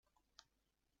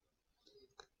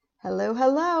Hello,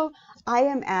 hello. I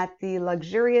am at the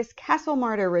luxurious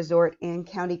Castlemartyr Resort in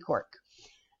County Cork.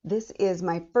 This is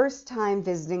my first time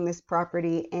visiting this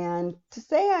property, and to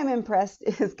say I'm impressed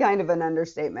is kind of an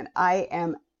understatement. I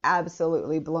am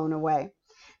absolutely blown away.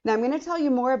 Now, I'm going to tell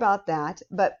you more about that,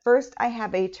 but first I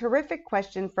have a terrific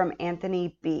question from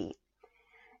Anthony B.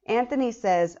 Anthony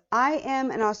says, I am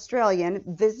an Australian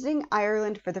visiting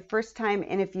Ireland for the first time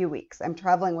in a few weeks. I'm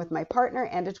traveling with my partner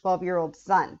and a 12-year-old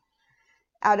son.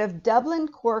 Out of Dublin,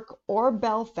 Cork, or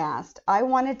Belfast, I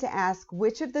wanted to ask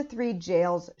which of the three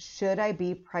jails should I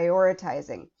be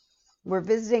prioritizing? We're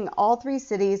visiting all three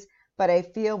cities, but I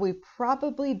feel we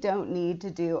probably don't need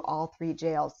to do all three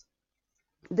jails.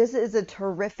 This is a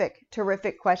terrific,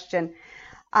 terrific question.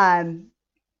 And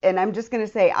I'm just going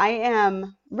to say I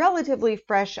am relatively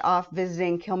fresh off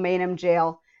visiting Kilmainham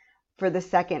Jail for the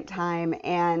second time,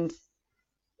 and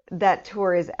that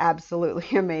tour is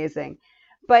absolutely amazing.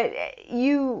 But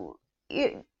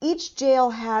each jail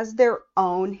has their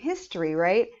own history,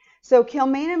 right? So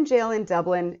Kilmainham Jail in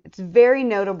Dublin, it's very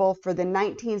notable for the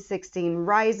 1916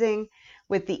 Rising,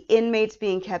 with the inmates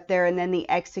being kept there and then the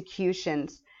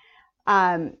executions.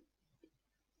 And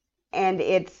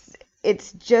it's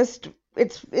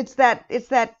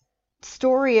that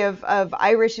story of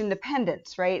Irish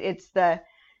independence, right? It's the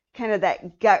kind of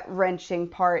that gut-wrenching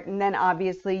part, and then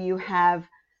obviously you have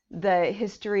the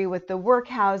history with the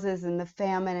workhouses and the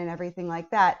famine and everything like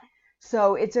that.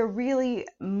 So it's a really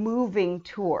moving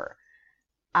tour.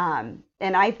 And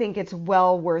I think it's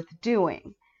well worth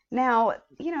doing. Now,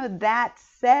 that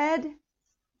said,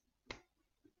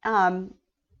 I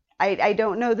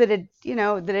don't know that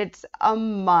that it's a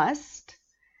must.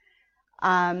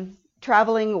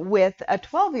 Traveling with a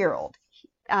 12-year-old.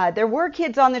 There were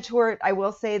kids on the tour. I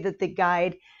will say that the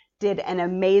guide did an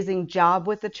amazing job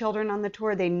with the children on the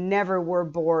tour. They never were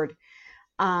bored.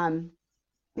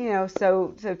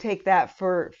 So take that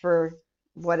for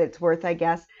what it's worth, I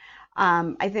guess.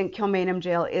 I think Kilmainham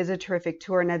Jail is a terrific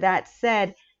tour. Now, that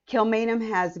said, Kilmainham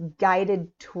has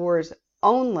guided tours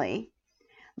only,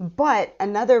 but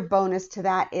another bonus to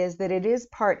that is that it is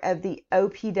part of the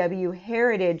OPW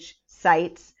heritage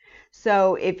sites.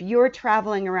 So if you're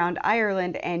traveling around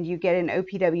Ireland and you get an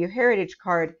OPW heritage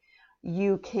card,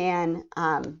 you can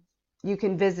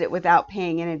visit without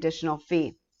paying an additional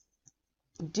fee.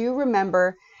 Do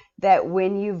remember that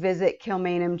when you visit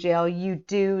Kilmainham Jail, you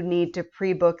do need to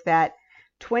pre-book that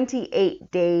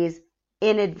 28 days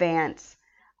in advance.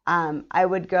 I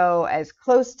would go as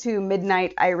close to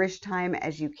midnight Irish time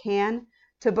as you can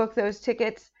to book those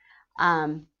tickets,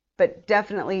 but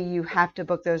definitely you have to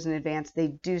book those in advance. They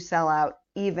do sell out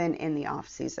even in the off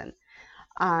season.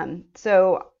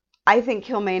 So I think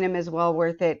Kilmainham is well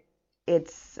worth it.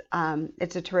 It's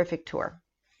a terrific tour.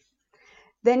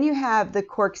 Then you have the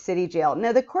Cork City Jail.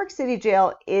 Now, the Cork City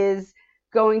Jail is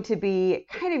going to be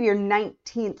kind of your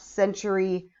 19th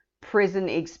century prison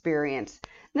experience.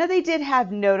 Now, they did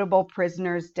have notable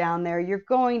prisoners down there. You're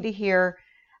going to hear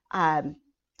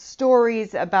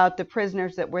stories about the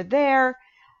prisoners that were there,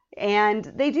 and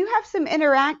they do have some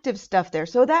interactive stuff there.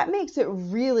 So that makes it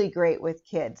really great with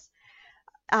kids.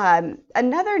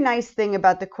 Another nice thing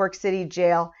about the Cork City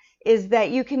Jail is that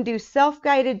you can do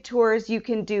self-guided tours. You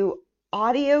can do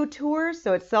audio tours,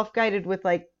 so it's self-guided with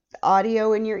like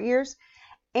audio in your ears,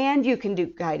 and you can do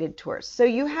guided tours. So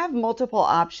you have multiple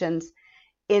options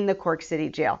in the Cork City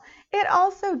Jail. It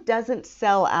also doesn't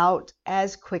sell out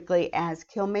as quickly as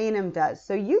Kilmainham does.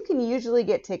 So you can usually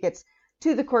get tickets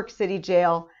to the Cork City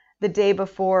Jail the day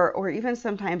before, or even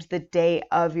sometimes the day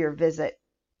of your visit.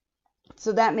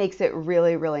 So that makes it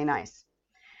really, really nice.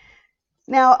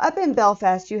 Now, up in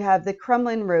Belfast, you have the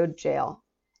Crumlin Road Jail.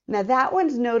 Now, that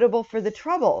one's notable for the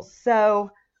Troubles.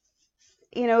 So,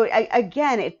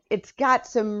 again, it's got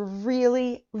some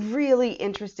really, really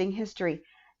interesting history.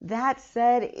 That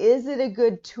said, is it a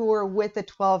good tour with a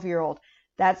 12-year-old?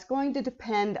 That's going to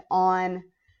depend on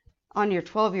your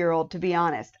 12-year-old, to be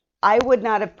honest. I would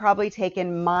not have probably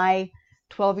taken my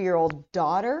 12-year-old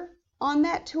daughter on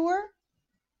that tour,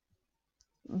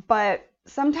 but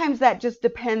sometimes that just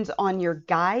depends on your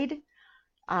guide,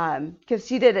 because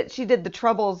she did the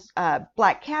Troubles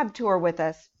Black Cab tour with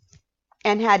us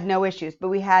and had no issues, but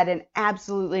we had an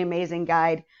absolutely amazing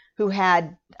guide who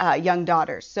had young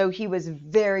daughters. So he was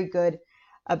very good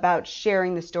about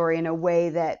sharing the story in a way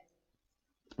that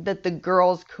the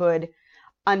girls could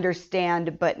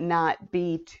understand but not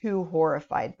be too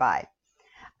horrified by.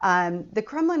 The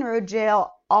Crumlin Road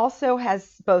Jail also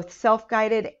has both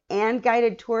self-guided and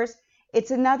guided tours.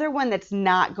 It's another one that's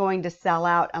not going to sell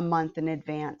out a month in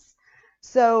advance.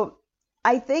 So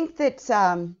I think that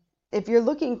if you're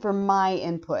looking for my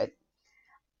input,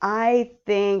 I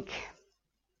think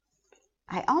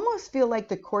I almost feel like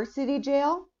the Court City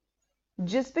Jail,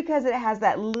 just because it has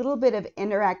that little bit of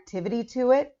interactivity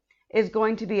to it, is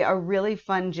going to be a really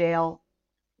fun jail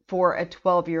for a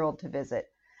 12-year-old to visit.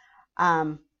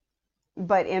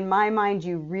 But in my mind,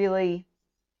 the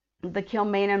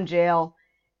Kilmainham Jail,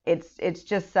 it's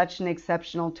just such an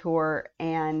exceptional tour,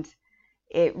 and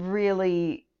it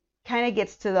really kind of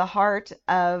gets to the heart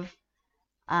of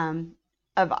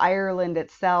Ireland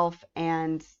itself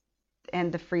and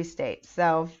the Free State.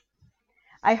 So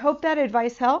I hope that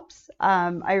advice helps.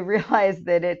 I realize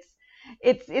that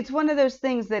it's one of those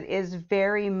things that is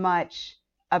very much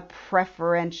a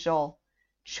preferential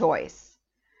choice.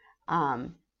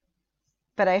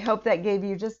 But I hope that gave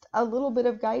you just a little bit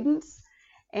of guidance,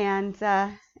 and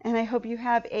I hope you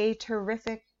have a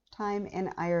terrific time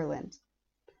in Ireland.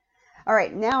 All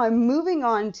right, now I'm moving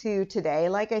on to today.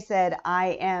 Like I said,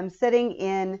 I am sitting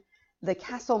in the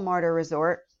Castlemartyr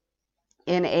Resort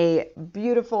in a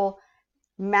beautiful,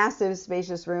 massive,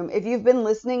 spacious room. If you've been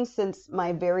listening since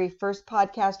my very first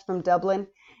podcast from Dublin,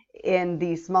 in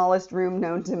the smallest room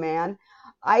known to man,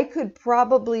 I could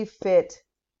probably fit,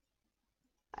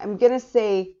 I'm going to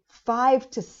say, 5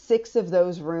 to 6 of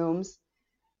those rooms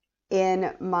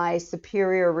in my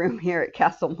superior room here at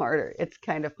Castlemartyr. It's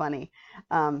kind of funny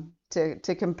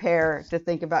to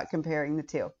think about comparing the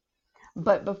two.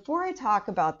 But before I talk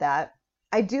about that,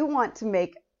 I do want to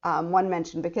make one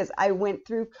mention, because I went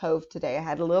through Cove today. I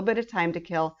had a little bit of time to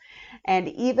kill. And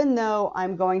even though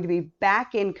I'm going to be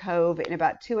back in Cove in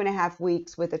about 2.5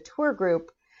 weeks with a tour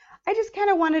group, I just kind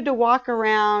of wanted to walk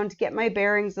around, get my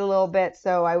bearings a little bit.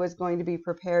 So I was going to be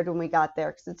prepared when we got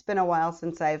there, because it's been a while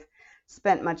since I've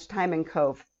spent much time in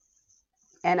Cove.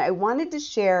 And I wanted to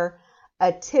share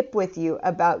a tip with you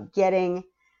about getting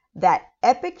that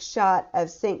epic shot of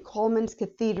St. Colman's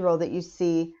Cathedral that you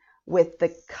see with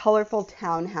the colorful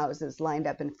townhouses lined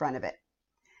up in front of it.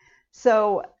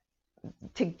 So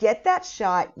to get that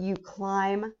shot, you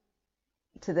climb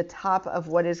to the top of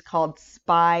what is called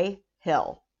Spy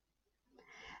Hill.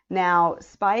 Now,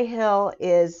 Spy Hill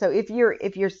is, so if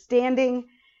you're standing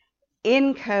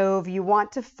in Cove, you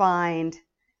want to find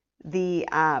the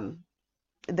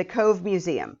Cove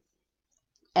Museum.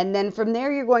 And then from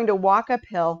there, you're going to walk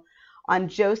uphill on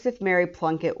Joseph Mary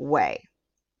Plunkett Way.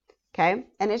 Okay,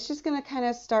 and it's just going to kind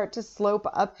of start to slope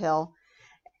uphill.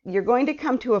 You're going to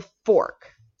come to a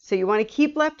fork. So you want to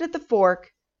keep left at the fork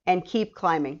and keep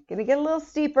climbing. Going to get a little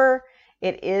steeper.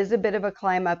 It is a bit of a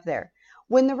climb up there.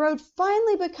 When the road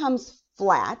finally becomes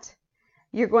flat,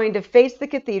 you're going to face the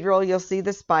cathedral. You'll see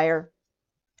the spire.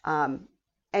 And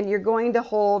you're going to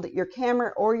hold your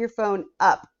camera or your phone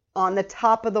up on the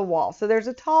top of the wall. So there's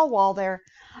a tall wall there.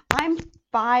 I'm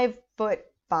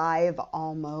 5'5"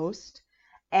 almost.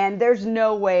 And there's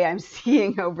no way I'm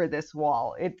seeing over this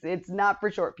wall. It's not for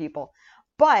short people.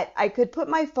 But I could put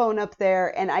my phone up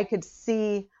there and I could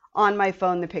see on my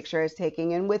phone the picture I was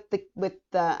taking. And with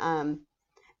the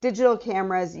digital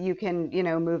cameras, you can,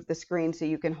 move the screen so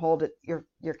you can hold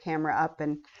your camera up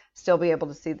and still be able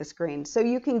to see the screen. So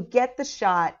you can get the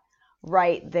shot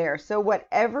right there. So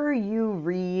whatever you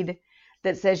read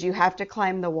that says you have to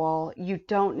climb the wall, you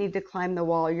don't need to climb the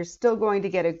wall. You're still going to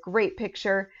get a great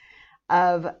picture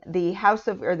of the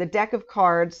the deck of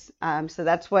cards. So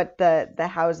that's what the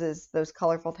houses, those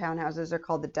colorful townhouses, are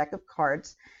called, the deck of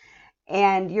cards.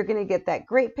 And you're going to get that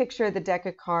great picture of the deck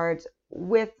of cards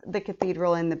with the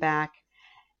cathedral in the back.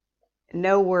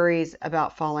 No worries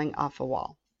about falling off a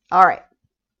wall. All right,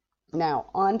 now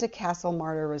on to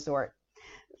Castlemartyr Resort.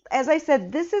 As I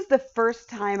said, this is the first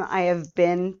time I have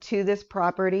been to this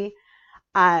property.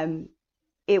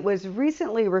 It was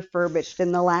recently refurbished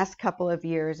in the last couple of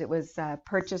years. It was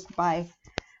purchased by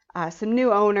some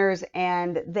new owners,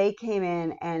 and they came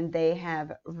in and they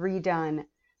have redone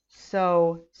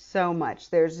so much.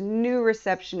 There's new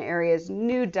reception areas,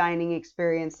 new dining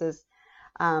experiences,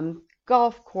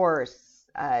 golf course.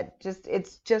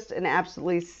 It's just an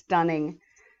absolutely stunning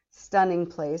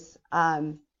place.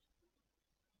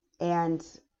 And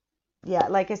yeah,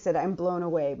 like I said, I'm blown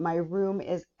away. My room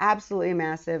is absolutely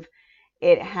massive.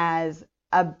 It has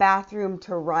a bathroom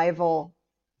to rival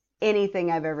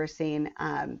anything I've ever seen.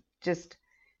 Just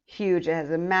huge. It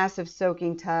has a massive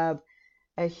soaking tub,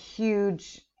 a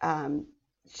huge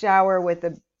shower with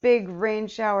a big rain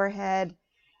shower head,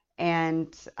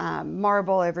 and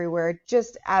marble everywhere.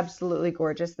 Just absolutely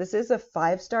gorgeous. This is a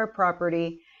 5-star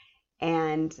property,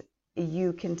 and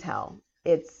you can tell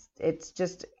it's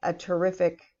just a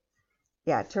terrific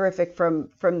from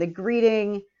the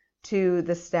greeting to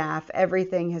the staff.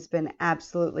 Everything has been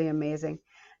absolutely amazing.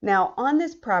 Now, on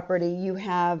this property, you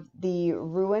have the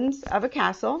ruins of a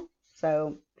castle,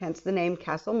 so hence the name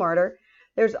Castle Martyr.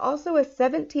 There's also a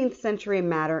 17th century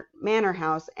manor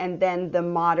house and then the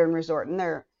modern resort. And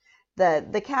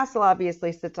the castle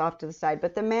obviously sits off to the side,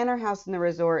 but the manor house and the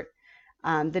resort,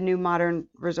 the new modern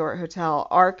resort hotel,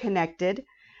 are connected.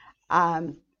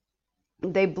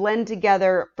 They blend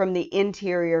together from the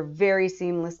interior very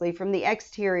seamlessly. From the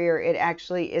exterior, it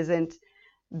actually isn't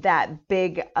that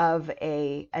big of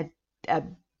a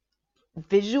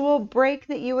visual break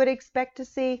that you would expect to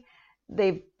see.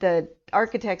 The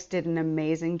architects did an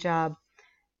amazing job.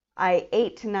 I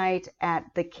ate tonight at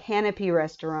the Canopy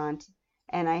restaurant,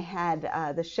 and I had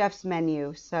the chef's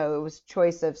menu. So it was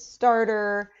choice of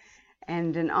starter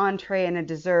and an entree and a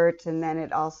dessert, and then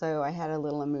I had a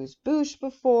little amuse-bouche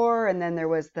before, and then there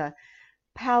was the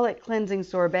palate cleansing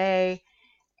sorbet,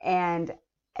 and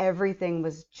everything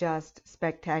was just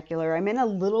spectacular. I'm in a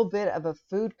little bit of a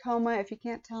food coma. If you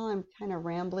can't tell, I'm kind of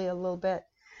rambly a little bit,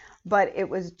 but it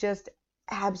was just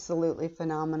absolutely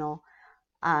phenomenal.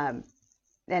 And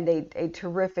a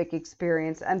terrific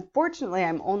experience. Unfortunately,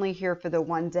 I'm only here for the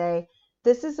one day.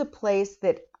 This is a place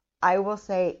that I will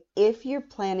say, if you're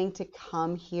planning to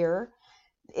come here,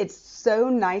 it's so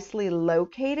nicely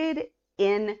located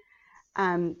in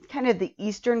kind of the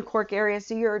eastern Cork area.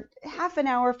 So you're half an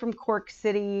hour from Cork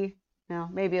City, no,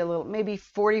 maybe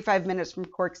 45 minutes from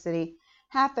Cork City,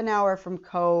 half an hour from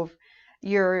Cove.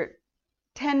 You're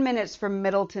 10 minutes from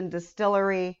Middleton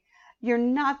Distillery. You're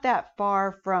not that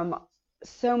far from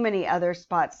so many other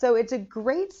spots. So it's a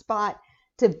great spot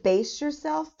to base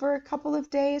yourself for a couple of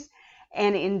days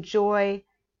and enjoy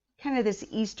kind of this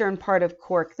eastern part of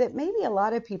Cork that maybe a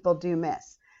lot of people do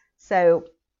miss. So,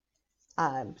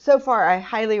 so far, I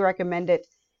highly recommend it.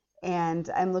 And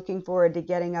I'm looking forward to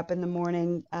getting up in the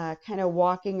morning, kind of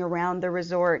walking around the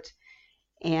resort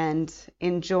and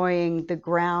enjoying the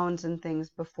grounds and things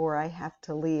before I have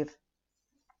to leave.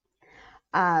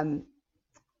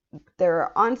 There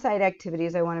are on-site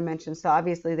activities I want to mention. So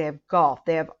obviously they have golf,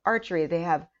 they have archery, they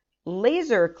have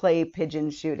laser clay pigeon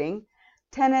shooting,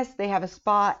 tennis, they have a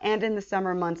spa, and in the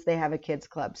summer months they have a kids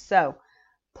club. So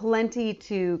plenty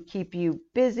to keep you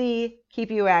busy, keep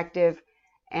you active,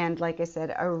 and like I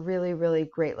said, a really, really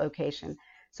great location.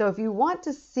 So if you want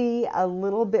to see a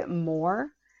little bit more,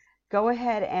 go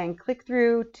ahead and click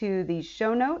through to the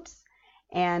show notes,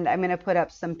 and I'm going to put up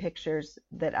some pictures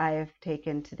that I have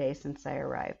taken today since I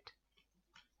arrived.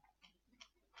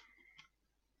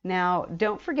 Now,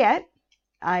 don't forget,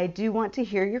 I do want to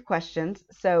hear your questions.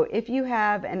 So if you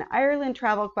have an Ireland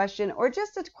travel question or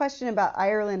just a question about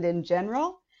Ireland in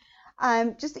general,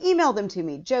 just email them to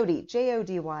me, Jody,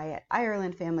 Jody, at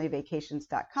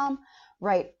IrelandFamilyVacations.com.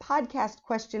 Write podcast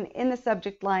question in the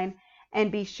subject line, and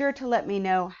be sure to let me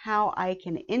know how I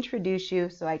can introduce you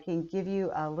so I can give you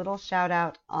a little shout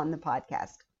out on the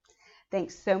podcast.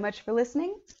 Thanks so much for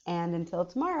listening, and until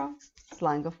tomorrow,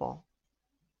 Slán go fóill.